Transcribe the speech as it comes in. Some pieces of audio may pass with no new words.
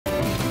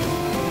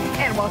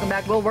And welcome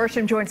back. Will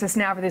Worsham joins us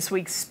now for this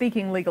week's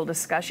Speaking Legal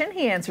discussion.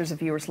 He answers a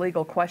viewer's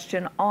legal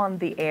question on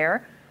the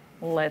air.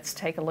 Let's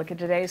take a look at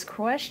today's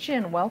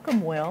question.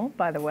 Welcome, Will,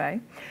 by the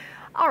way.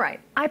 All right,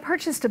 I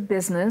purchased a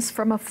business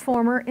from a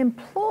former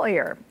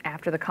employer.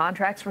 After the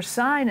contracts were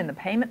signed and the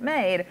payment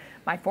made,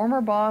 my former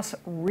boss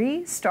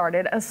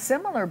restarted a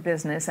similar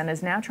business and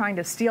is now trying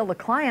to steal the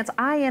clients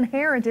I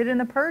inherited in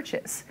the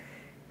purchase.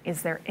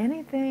 Is there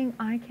anything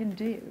I can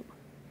do?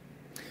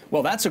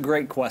 Well, that's a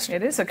great question.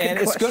 It is a good question.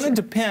 And it's going to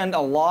depend a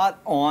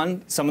lot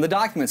on some of the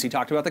documents. He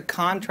talked about the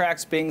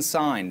contracts being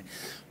signed.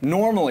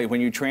 Normally,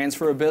 when you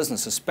transfer a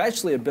business,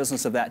 especially a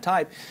business of that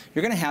type,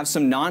 you're going to have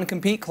some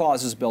non-compete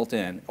clauses built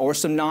in or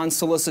some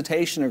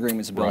non-solicitation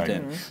agreements built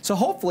in. Mm-hmm. So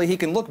hopefully he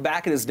can look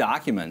back at his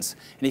documents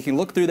and he can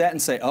look through that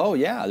and say, oh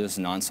yeah, there's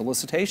a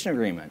non-solicitation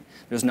agreement.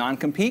 There's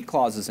non-compete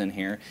clauses in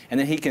here. And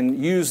then he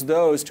can use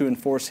those to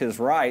enforce his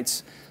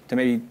rights to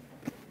maybe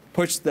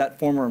push that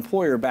former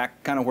employer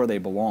back kind of where they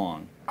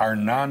belong. Are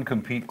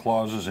non-compete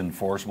clauses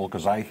enforceable?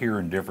 Because I hear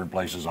in different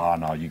places, oh,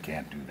 no, you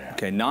can't do that.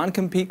 Okay,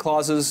 non-compete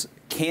clauses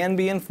can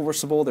be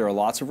enforceable. There are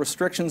lots of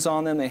restrictions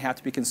on them. They have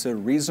to be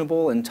considered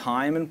reasonable in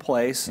time and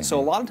place. So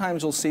a lot of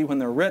times you'll see when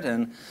they're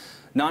written,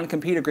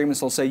 non-compete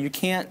agreements will say you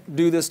can't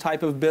do this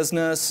type of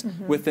business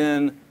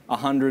within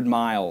 100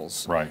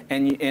 miles. Right.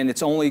 And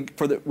it's only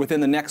for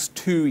within the next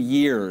 2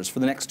 years, for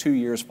the next 2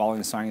 years following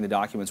the signing of the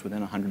documents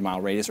within a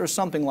 100-mile radius or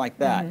something like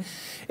that.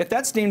 If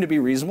that's deemed to be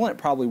reasonable, it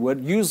probably would.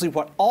 Usually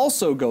what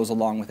also goes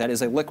along with that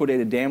is a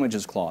liquidated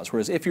damages clause,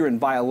 whereas if you're in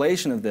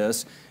violation of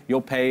this, you'll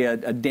pay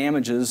a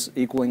damages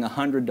equaling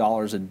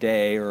 $100 a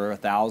day or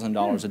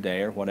 $1,000 a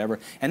day or whatever.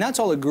 And that's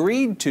all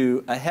agreed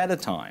to ahead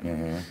of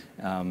time.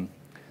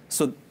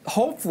 So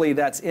hopefully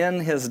that's in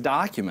his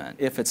document.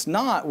 If it's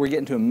not, we're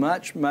getting to a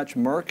much, much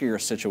murkier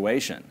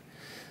situation.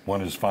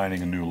 One is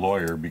finding a new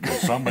lawyer because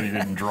somebody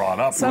didn't draw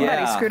it up.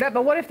 Somebody screwed up.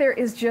 But what if it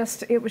was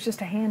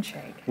just a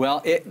handshake?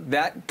 Well,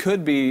 that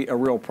could be a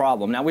real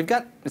problem. Now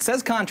it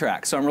says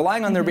contract, so I'm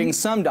relying on there being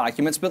some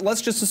documents, but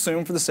let's just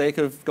assume for the sake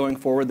of going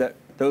forward that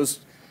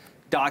those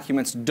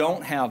documents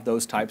don't have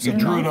those types of You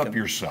drew it up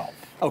yourself.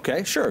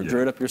 Okay, sure,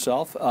 drew it up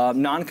yourself.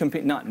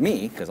 Non-compete, not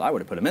me, because I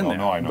would have put them in there.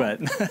 No, I know.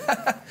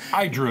 But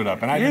I drew it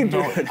up, and I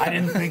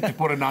didn't think to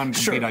put a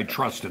non-compete. I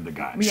trusted the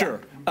guy. Sure.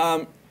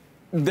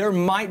 There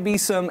might be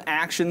some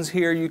actions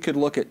here. You could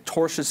look at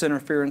tortious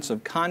interference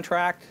of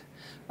contract,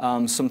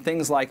 some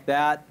things like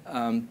that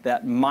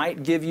that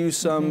might give you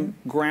some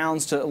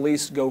grounds to at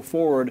least go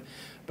forward,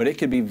 but it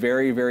could be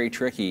very, very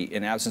tricky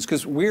in absence,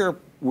 because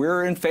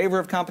we're in favor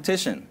of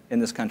competition in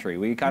this country.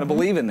 We kind of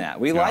believe in that.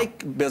 We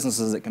like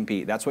businesses that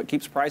compete. That's what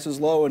keeps prices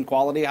low and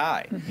quality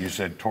high. You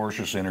said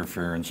tortious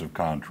interference of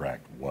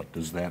contract. What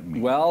does that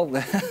mean? Well,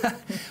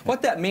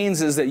 what that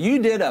means is that you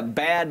did a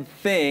bad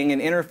thing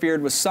and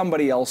interfered with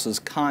somebody else's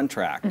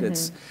contract.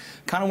 It's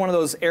kind of one of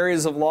those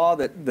areas of law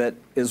that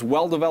is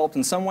well developed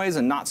in some ways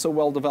and not so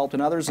well developed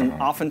in others, and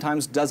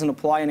oftentimes doesn't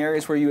apply in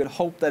areas where you would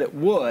hope that it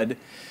would.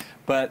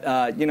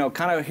 But, you know,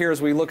 kind of here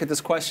as we look at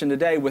this question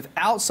today,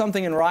 without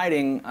something in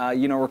writing,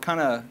 you know, we're kind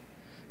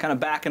of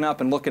backing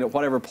up and looking at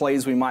whatever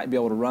plays we might be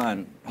able to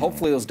run.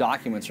 Hopefully those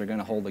documents are going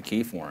to hold the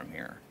key for him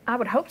here. I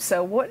would hope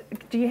so.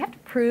 What do you have to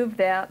prove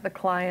that the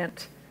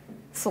client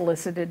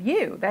solicited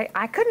you?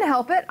 I couldn't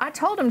help it. I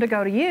told them to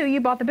go to you.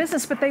 You bought the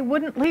business, but they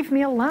wouldn't leave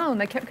me alone.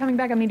 They kept coming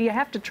back. I mean, do you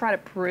have to try to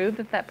prove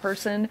that that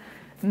person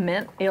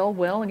meant ill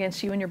will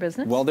against you and your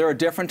business? Well, there are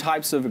different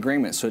types of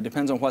agreements, so it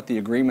depends on what the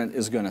agreement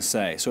is going to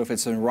say. So if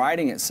it's in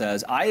writing, it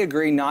says, I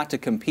agree not to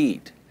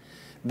compete,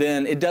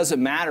 then it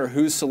doesn't matter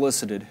who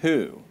solicited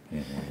who.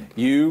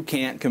 You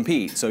can't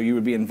compete, so you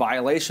would be in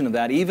violation of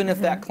that, even if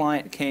that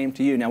client came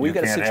to you. Now we've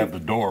got can't have the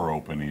door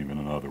open, even,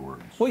 in other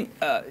words. Well,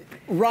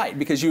 right,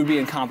 because you would be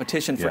in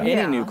competition for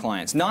any new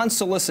clients.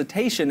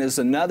 Non-solicitation is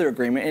another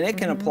agreement, and it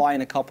can apply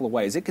in a couple of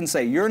ways. It can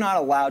say you're not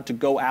allowed to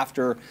go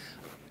after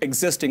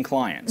existing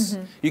clients.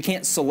 You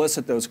can't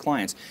solicit those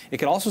clients. It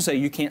could also say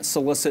you can't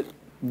solicit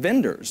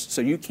vendors, so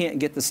you can't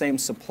get the same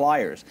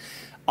suppliers.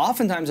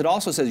 Oftentimes it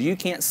also says you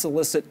can't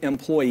solicit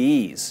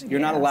employees. You're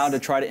not allowed to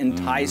try to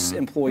entice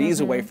employees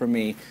away from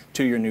me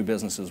to your new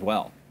business as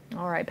well.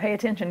 All right, pay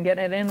attention, get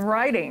it in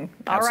writing.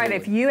 All Absolutely. right,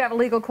 if you have a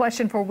legal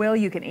question for Will,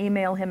 you can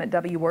email him at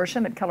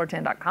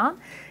wworsham@KOLR10.com,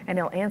 and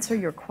he'll answer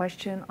your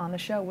question on the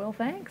show. Will,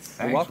 thanks.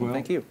 You're welcome. Will.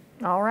 Thank you.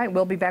 All right,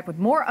 we'll be back with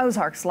more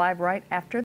Ozarks Live right after